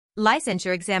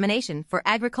Licensure examination for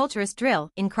agriculturist drill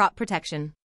in crop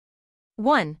protection.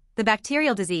 1. The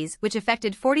bacterial disease which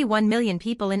affected 41 million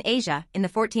people in Asia in the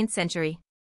 14th century.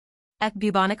 A.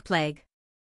 Bubonic plague.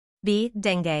 B.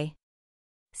 Dengue.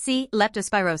 C.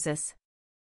 Leptospirosis.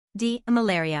 D.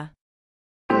 Malaria.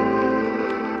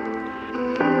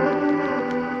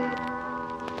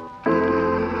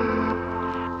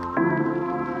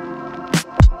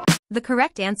 The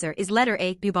correct answer is letter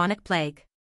A. Bubonic plague.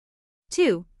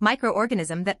 2.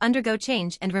 Microorganisms that undergo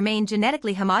change and remain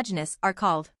genetically homogeneous are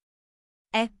called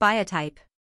A. Biotype.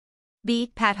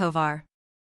 B. Pathovar.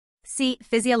 C.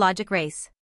 Physiologic race.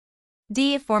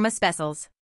 D. Forma specials.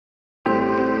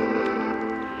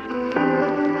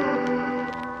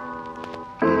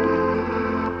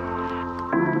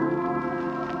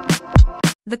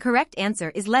 The correct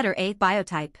answer is letter A.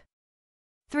 Biotype.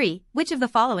 3. Which of the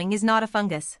following is not a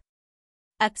fungus?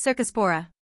 A. Cercospora.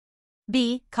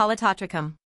 B.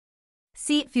 Colletotricum.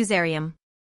 C. Fusarium.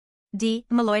 D.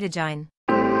 Meloidogyne.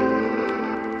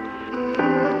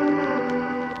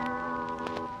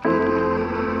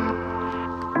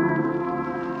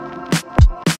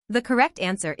 The correct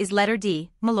answer is letter D.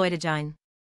 Meloidogyne.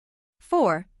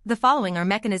 4. The following are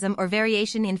mechanism or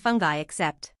variation in fungi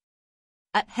except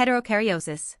A.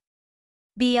 Heterokaryosis.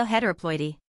 B. A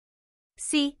heteroploidy.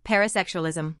 C.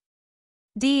 Parasexualism.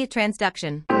 D.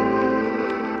 Transduction.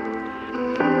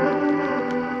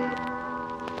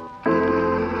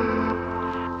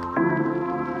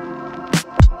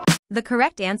 The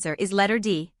correct answer is letter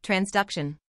D.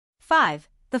 Transduction. 5.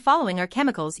 The following are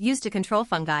chemicals used to control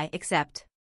fungi except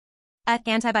A.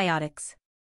 Antibiotics.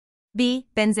 B.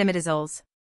 Benzimidazoles.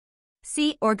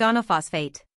 C.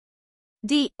 Organophosphate.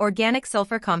 D. Organic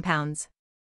sulfur compounds.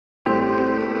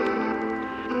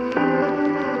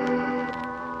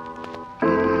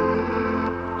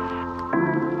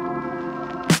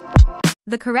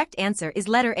 The correct answer is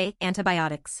letter A.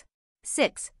 Antibiotics.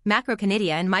 6.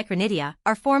 Macroconidia and micronidia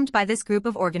are formed by this group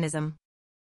of organism.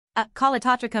 A.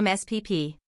 Colletotricum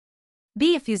spp.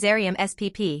 B. Fusarium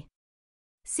spp.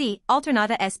 C.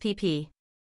 Alternata spp.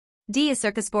 D.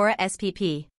 Cercospora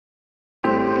spp.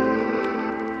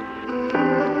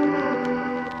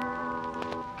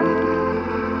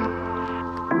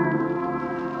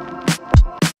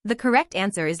 The correct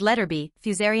answer is letter B.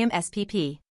 Fusarium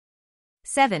spp.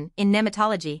 7. In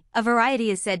nematology, a variety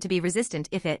is said to be resistant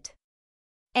if it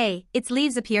A. Its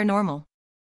leaves appear normal.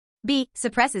 B.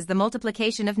 Suppresses the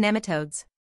multiplication of nematodes.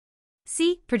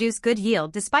 C. Produce good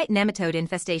yield despite nematode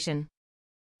infestation.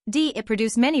 D. It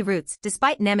produce many roots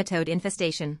despite nematode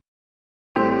infestation.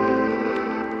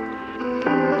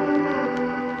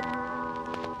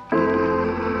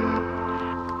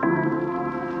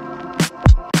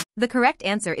 The correct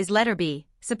answer is letter B.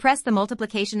 Suppress the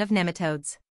multiplication of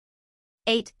nematodes.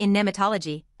 8. In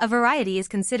nematology, a variety is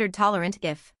considered tolerant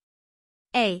if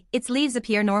A. Its leaves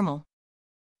appear normal.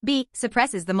 B.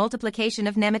 Suppresses the multiplication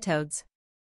of nematodes.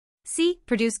 C.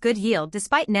 Produce good yield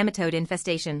despite nematode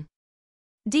infestation.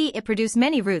 D. It produce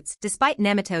many roots despite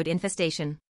nematode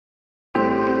infestation.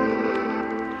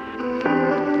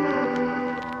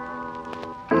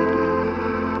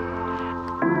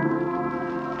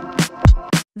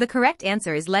 The correct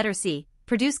answer is letter C.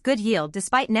 Produce good yield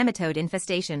despite nematode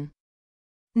infestation.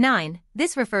 9.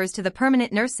 This refers to the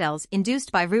permanent nurse cells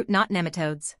induced by root knot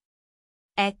nematodes.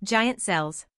 A. Giant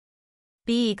cells.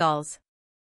 B. Galls.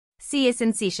 C.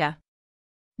 Syncytia.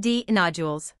 D.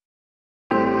 Nodules.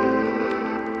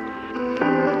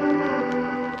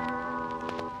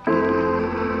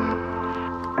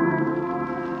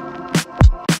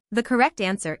 The correct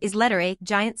answer is letter A.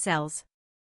 Giant cells.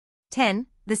 10.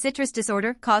 The citrus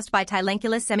disorder caused by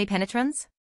Tylenculus semipenetrans?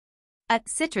 A.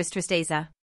 Citrus tristeza.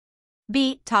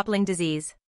 B. Toppling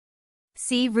disease.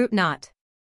 C. Root knot.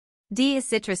 D.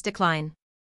 Citrus decline.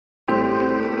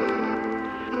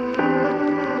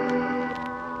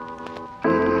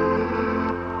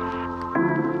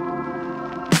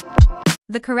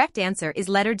 The correct answer is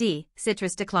letter D.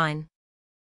 Citrus decline.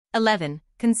 11.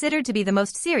 Considered to be the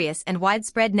most serious and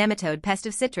widespread nematode pest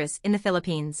of citrus in the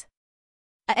Philippines.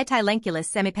 A. Tylenculus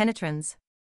semipenetrans.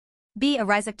 B.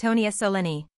 Rhizoctonia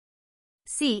solani.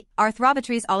 C.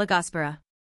 Arthrobatries oligospora.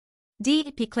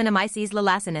 D. P. Clinomyces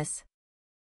lalacinus.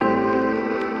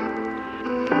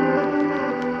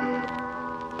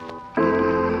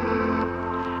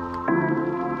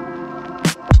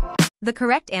 The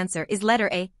correct answer is letter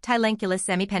A. Tylenculus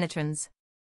semipenetrans.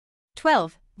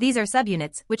 12. These are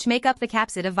subunits which make up the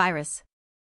capsid of virus.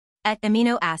 A.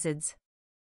 Amino acids.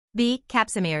 B.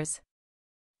 Capsomeres.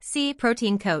 C.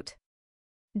 Protein coat.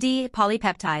 D.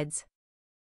 Polypeptides.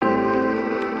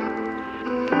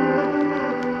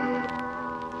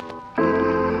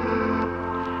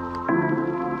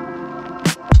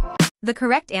 The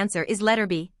correct answer is letter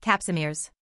B,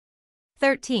 capsimeres.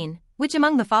 13. Which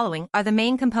among the following are the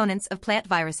main components of plant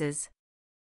viruses?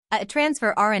 A.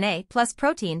 Transfer RNA plus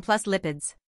protein plus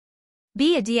lipids.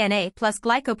 B. A DNA plus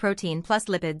glycoprotein plus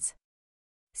lipids.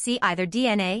 C. Either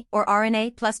DNA or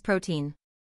RNA plus protein.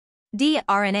 D.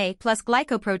 RNA plus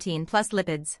glycoprotein plus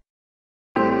lipids.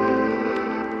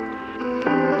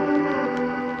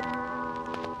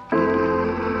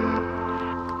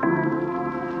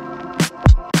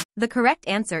 The correct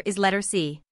answer is letter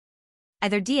C.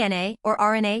 Either DNA or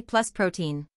RNA plus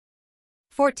protein.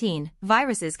 14.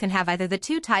 Viruses can have either the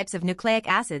two types of nucleic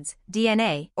acids,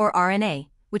 DNA or RNA,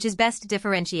 which is best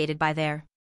differentiated by their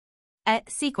A.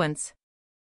 Sequence.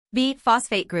 B.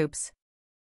 Phosphate groups.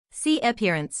 C.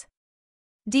 Appearance.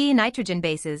 D. Nitrogen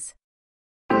bases.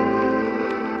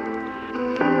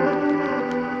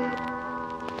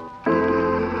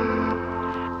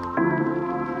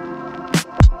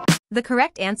 The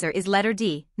correct answer is letter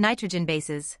D, nitrogen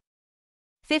bases.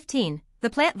 15. The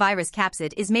plant virus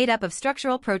capsid is made up of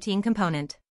structural protein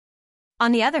component.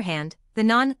 On the other hand, the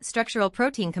non-structural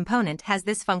protein component has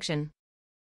this function.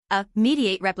 A.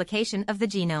 Mediate replication of the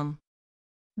genome.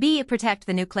 B. Protect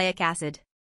the nucleic acid.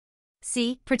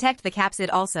 C. Protect the capsid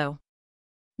also.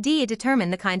 D.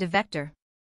 Determine the kind of vector.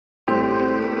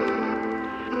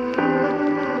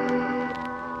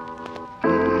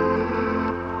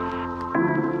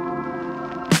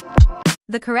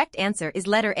 The correct answer is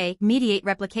letter A, mediate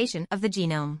replication of the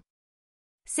genome.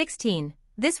 16.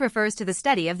 This refers to the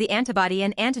study of the antibody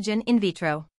and antigen in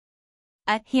vitro.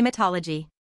 A. Hematology.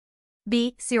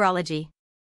 B. Serology.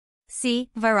 C.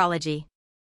 Virology.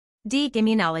 D.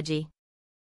 Immunology.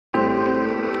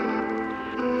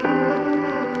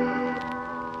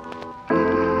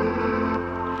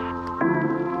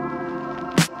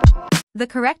 The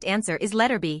correct answer is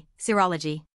letter B,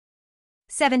 serology.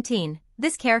 17.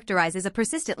 This characterizes a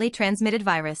persistently transmitted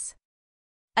virus.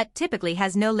 A. Typically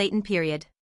has no latent period.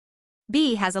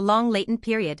 B. Has a long latent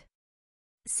period.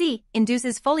 C.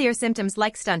 Induces foliar symptoms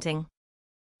like stunting.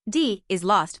 D. Is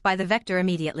lost by the vector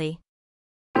immediately.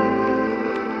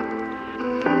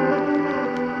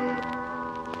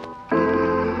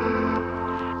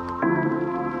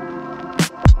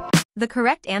 The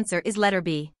correct answer is letter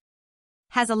B.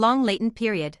 Has a long latent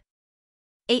period.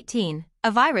 18. A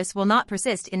virus will not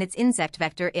persist in its insect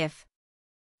vector if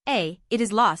A. It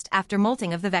is lost after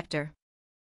molting of the vector.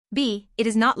 B. It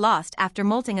is not lost after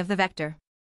molting of the vector.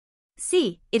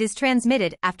 C. It is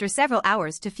transmitted after several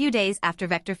hours to few days after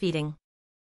vector feeding.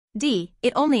 D.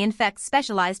 It only infects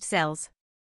specialized cells.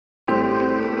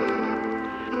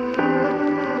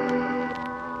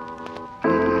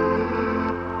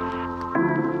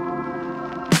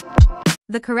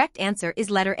 The correct answer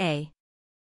is letter A.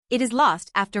 It is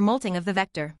lost after molting of the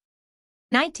vector.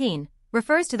 19.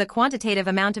 Refers to the quantitative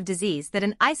amount of disease that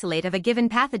an isolate of a given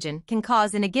pathogen can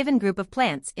cause in a given group of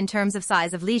plants in terms of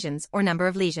size of lesions or number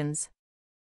of lesions.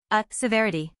 A.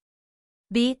 Severity.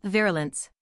 B. Virulence.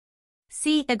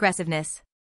 C. Aggressiveness.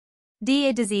 D.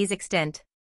 A disease extent.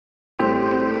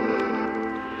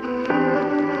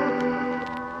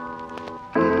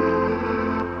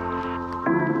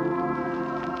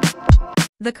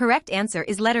 The correct answer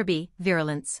is letter B,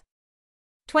 virulence.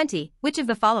 20. Which of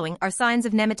the following are signs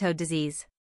of nematode disease?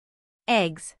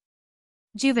 Eggs.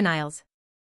 Juveniles.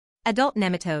 Adult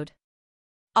nematode.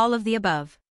 All of the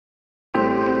above.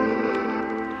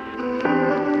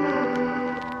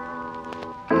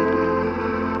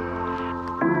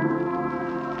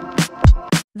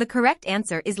 The correct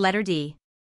answer is letter D.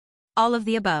 All of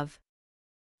the above.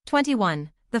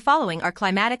 21. The following are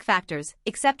climatic factors,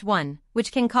 except one,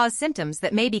 which can cause symptoms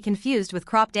that may be confused with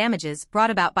crop damages brought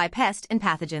about by pest and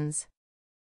pathogens.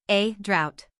 A.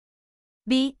 Drought.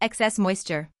 B. Excess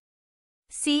moisture.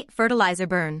 C. Fertilizer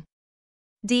burn.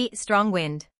 D. Strong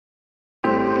wind.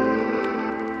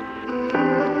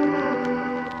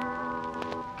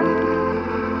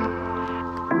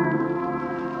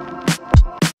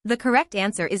 The correct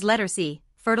answer is letter C,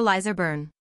 fertilizer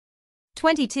burn.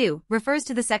 22. Refers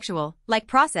to the sexual-like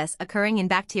process occurring in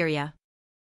bacteria.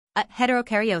 A.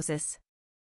 Heterokaryosis.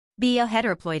 B. A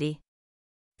heteroploidy.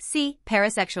 C.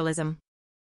 Parasexualism.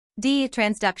 D.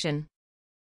 Transduction.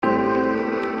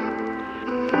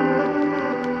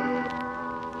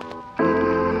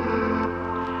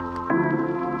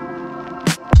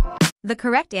 The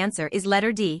correct answer is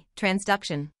letter D,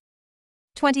 transduction.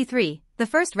 23. The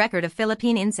first record of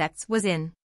Philippine insects was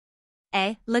in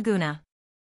A. Laguna.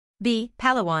 B.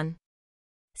 Palawan.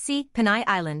 C. Panay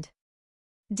Island.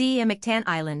 D. Mactan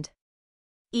Island.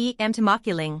 E.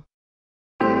 Amtamakuling.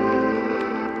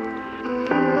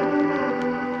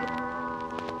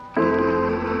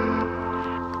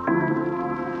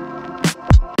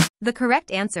 The correct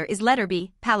answer is letter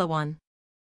B, Palawan.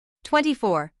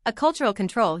 24. A cultural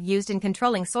control used in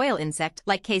controlling soil insect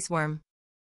like caseworm.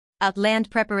 A. Land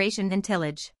preparation and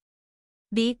tillage.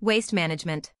 B. Waste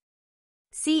management.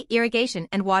 C. Irrigation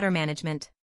and water management.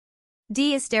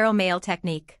 D. Is sterile male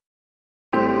technique.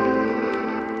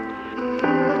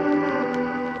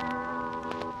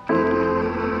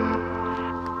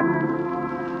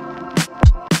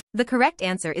 The correct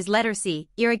answer is letter C,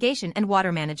 irrigation and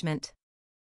water management.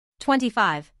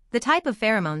 25. The type of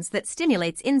pheromones that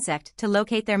stimulates insect to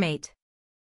locate their mate.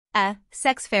 A.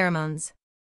 Sex pheromones.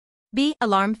 B.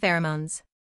 Alarm pheromones.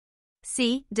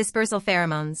 C. Dispersal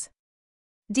pheromones.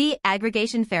 D.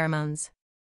 Aggregation pheromones.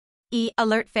 E.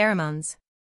 Alert pheromones.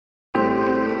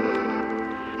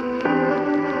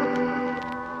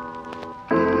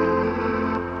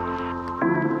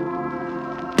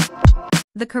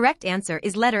 The correct answer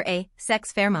is letter A,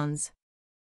 sex pheromones.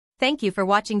 Thank you for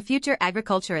watching Future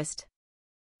Agriculturist.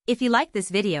 If you like this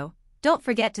video, don't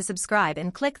forget to subscribe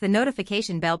and click the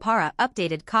notification bell para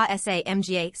updated ka sa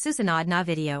mga susunod na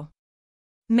video.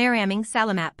 Maraming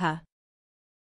salamat pa.